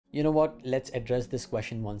You know what? Let's address this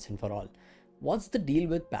question once and for all. What's the deal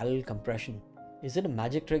with parallel compression? Is it a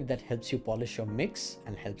magic trick that helps you polish your mix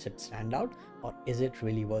and helps it stand out, or is it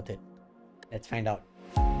really worth it? Let's find out.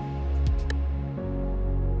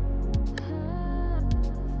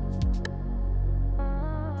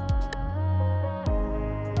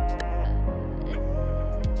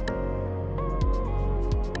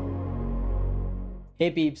 Hey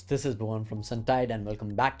peeps, this is Bhuvan from Suntide and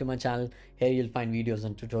welcome back to my channel. Here you'll find videos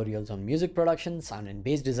and tutorials on music production, sound and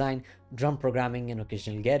bass design, drum programming and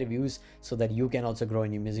occasional gear reviews so that you can also grow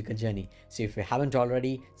in your musical journey. So if you haven't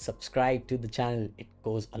already, subscribe to the channel, it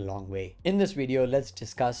goes a long way. In this video, let's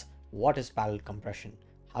discuss what is parallel compression,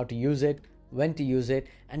 how to use it, when to use it,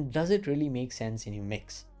 and does it really make sense in your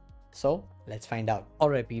mix? So let's find out.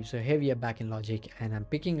 Alright peeps, so here we are back in Logic and I'm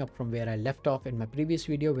picking up from where I left off in my previous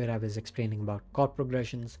video where I was explaining about chord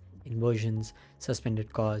progressions, inversions,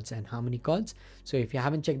 suspended chords and harmony chords. So if you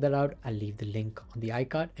haven't checked that out, I'll leave the link on the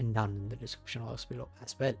iCard and down in the description box below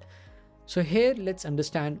as well. So here let's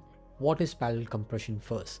understand what is parallel compression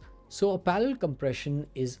first. So a parallel compression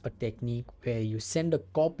is a technique where you send a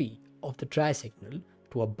copy of the dry signal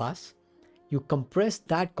to a bus, you compress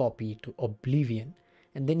that copy to oblivion,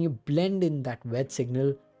 and then you blend in that wet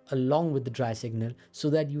signal along with the dry signal so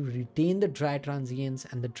that you retain the dry transients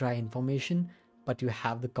and the dry information, but you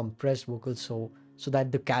have the compressed vocals so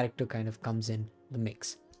that the character kind of comes in the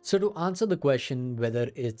mix. So to answer the question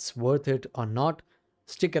whether it's worth it or not,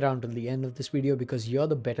 stick around till the end of this video because you're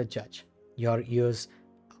the better judge. Your ears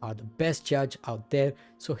are the best judge out there.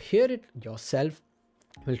 So hear it yourself.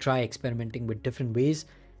 We'll try experimenting with different ways,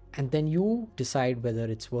 and then you decide whether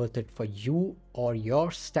it's worth it for you or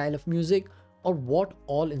your style of music, or what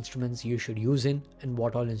all instruments you should use in and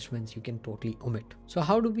what all instruments you can totally omit. So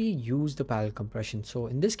how do we use the parallel compression? So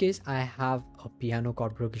in this case, I have a piano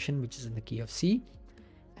chord progression which is in the key of C,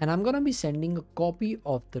 and I'm gonna be sending a copy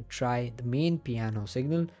of the main piano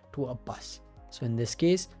signal to a bus. So in this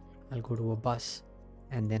case, I'll go to a bus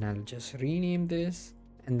and then I'll just rename this,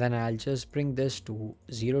 and then I'll just bring this to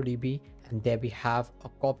 0 dB, and there we have a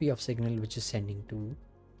copy of signal which is sending to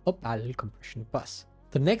a parallel compression bus.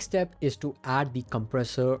 The next step is to add the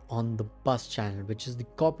compressor on the bus channel, which is the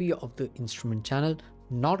copy of the instrument channel,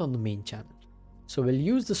 not on the main channel. So we'll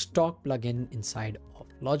use the stock plugin inside of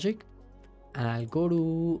Logic, and I'll go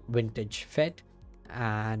to Vintage FET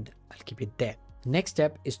and I'll keep it there. Next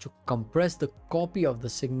step is to compress the copy of the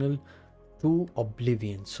signal to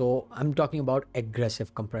oblivion. So I'm talking about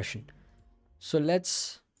aggressive compression. So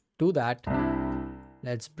let's do that.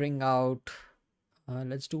 Let's bring out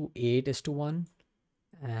let's do 8:1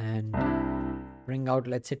 and bring out,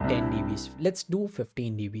 let's say, 10 dBs. Let's do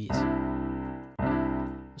 15 dBs.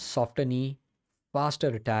 Softer knee, faster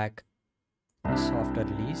attack, softer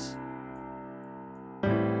release.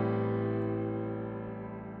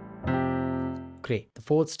 Great. The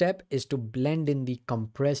fourth step is to blend in the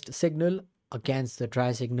compressed signal against the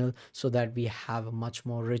dry signal so that we have a much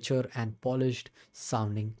more richer and polished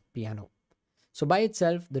sounding piano. So by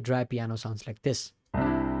itself, the dry piano sounds like this.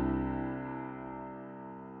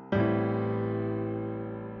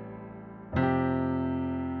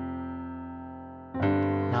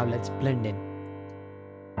 Now let's blend in.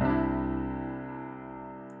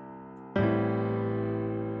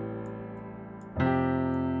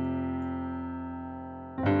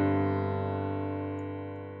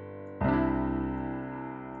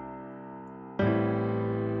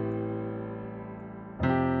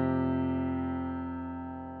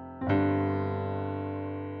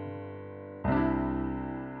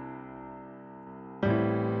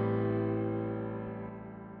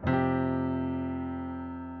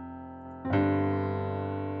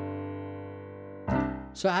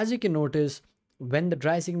 So as you can notice, when the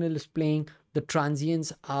dry signal is playing, the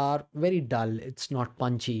transients are very dull, it's not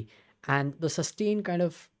punchy, and the sustain kind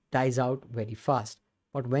of dies out very fast.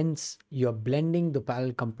 But once you're blending the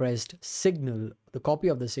parallel compressed signal, the copy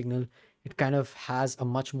of the signal, it kind of has a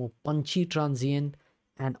much more punchy transient,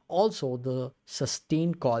 and also the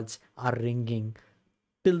sustain chords are ringing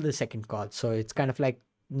till the second chord. So it's kind of like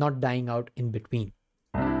not dying out in between.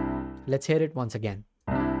 Let's hear it once again.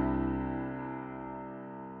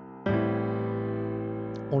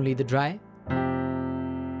 Only the dry,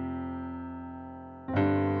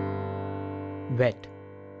 wet,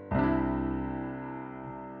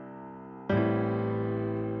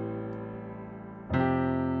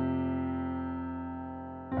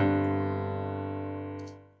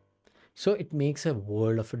 so it makes a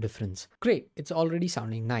world of a difference. Great, it's already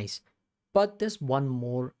sounding nice, but there's one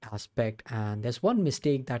more aspect and there's one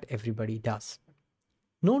mistake that everybody does.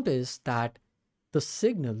 Notice that the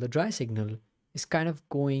signal, the dry signal, is kind of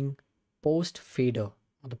going post fader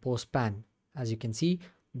or the post pan. As you can see,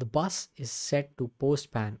 the bus is set to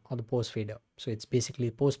post pan or the post fader. So it's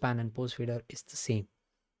basically post pan and post fader is the same.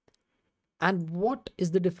 And what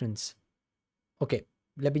is the difference? Okay,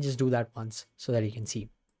 let me just do that once so that you can see.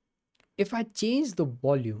 If I change the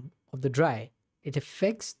volume of the dry, it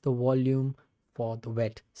affects the volume for the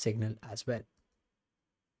wet signal as well.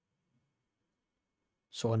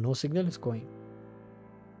 So a no signal is going.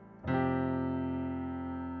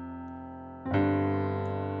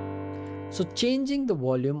 So changing the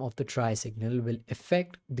volume of the dry signal will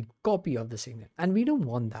affect the copy of the signal, and we don't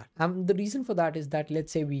want that. The reason for that is that,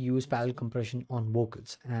 let's say we use parallel compression on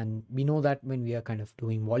vocals, and we know that when we are kind of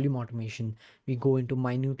doing volume automation, we go into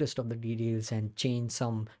minutest of the details and change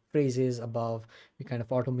some phrases above, we kind of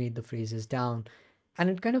automate the phrases down, and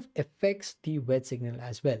it kind of affects the wet signal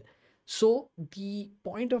as well. So the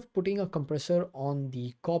point of putting a compressor on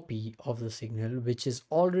the copy of the signal, which is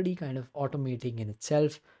already kind of automating in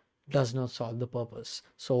itself, does not solve the purpose.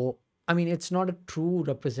 So, I mean, it's not a true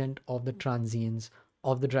represent of the transients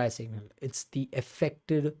of the dry signal. It's the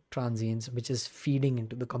affected transients which is feeding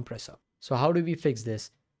into the compressor. So how do we fix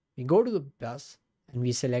this? We go to the bus and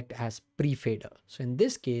we select as pre-fader. So in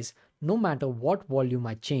this case, no matter what volume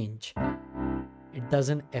I change, it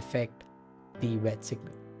doesn't affect the wet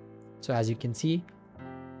signal. So as you can see,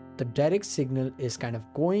 the direct signal is kind of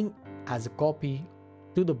going as a copy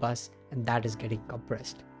to the bus, and that is getting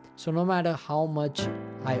compressed. So no matter how much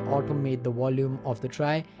I automate the volume of the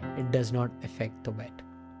dry, it does not affect the wet.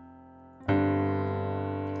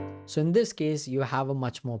 So in this case, you have a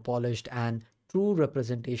much more polished and true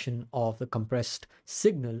representation of the compressed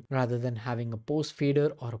signal rather than having a post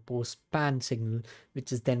fader or a post pan signal,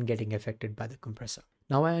 which is then getting affected by the compressor.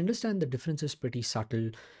 Now I understand the difference is pretty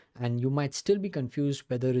subtle and you might still be confused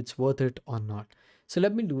whether it's worth it or not. So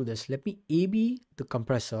let me do this. Let me A/B the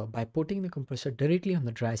compressor by putting the compressor directly on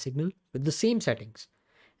the dry signal with the same settings,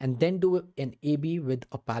 and then do an A/B with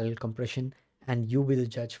a parallel compression, and you will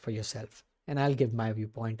judge for yourself. And I'll give my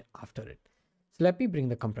viewpoint after it. So let me bring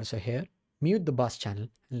the compressor here, mute the bus channel,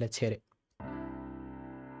 and let's hear it.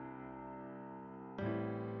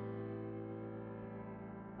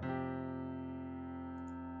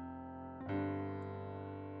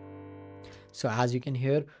 So as you can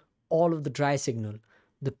hear, all of the dry signal,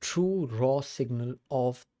 the true raw signal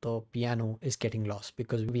of the piano is getting lost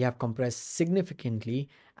because we have compressed significantly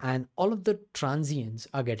and all of the transients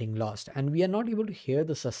are getting lost and we are not able to hear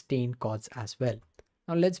the sustained chords as well.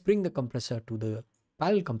 Now let's bring the compressor to the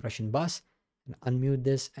parallel compression bus and unmute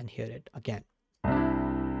this and hear it again.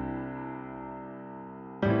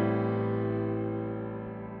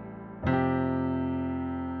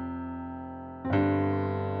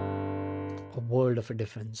 A world of a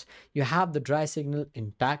difference. You have the dry signal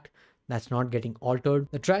intact, that's not getting altered.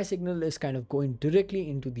 The dry signal is kind of going directly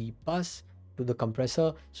into the bus to the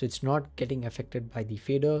compressor, so it's not getting affected by the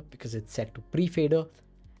fader because it's set to pre-fader.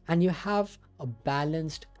 And you have a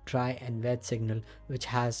balanced dry and wet signal which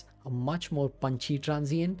has a much more punchy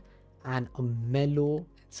transient and a mellow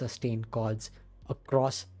sustained chords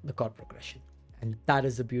across the chord progression. And that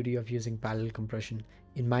is the beauty of using parallel compression.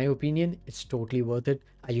 In my opinion, it's totally worth it.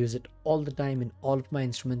 I use it all the time in all of my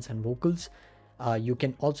instruments and vocals. You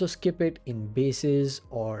can also skip it in basses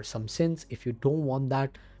or some synths if you don't want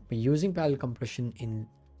that. But using parallel compression in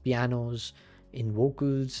pianos, in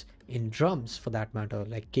vocals, in drums for that matter,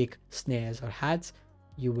 like kick, snares or hats,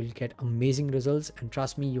 you will get amazing results. And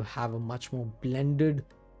trust me, you have a much more blended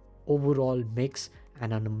overall mix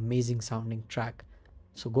and an amazing sounding track.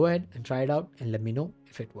 So go ahead and try it out and let me know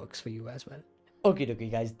if it works for you as well. Okay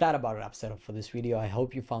guys, that about wraps it up for this video. I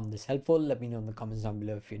hope you found this helpful. Let me know in the comments down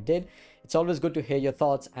below if you did. It's always good to hear your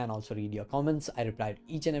thoughts and also read your comments. I reply to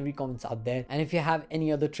each and every comments out there. And if you have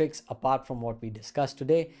any other tricks apart from what we discussed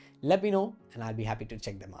today, let me know and I'll be happy to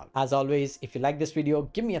check them out. As always, if you like this video,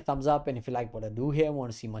 give me a thumbs up. And if you like what I do here and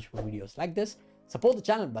want to see much more videos like this, support the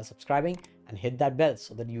channel by subscribing and hit that bell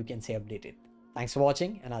so that you can stay updated. Thanks for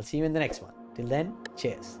watching and I'll see you in the next one. Till then,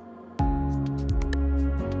 cheers.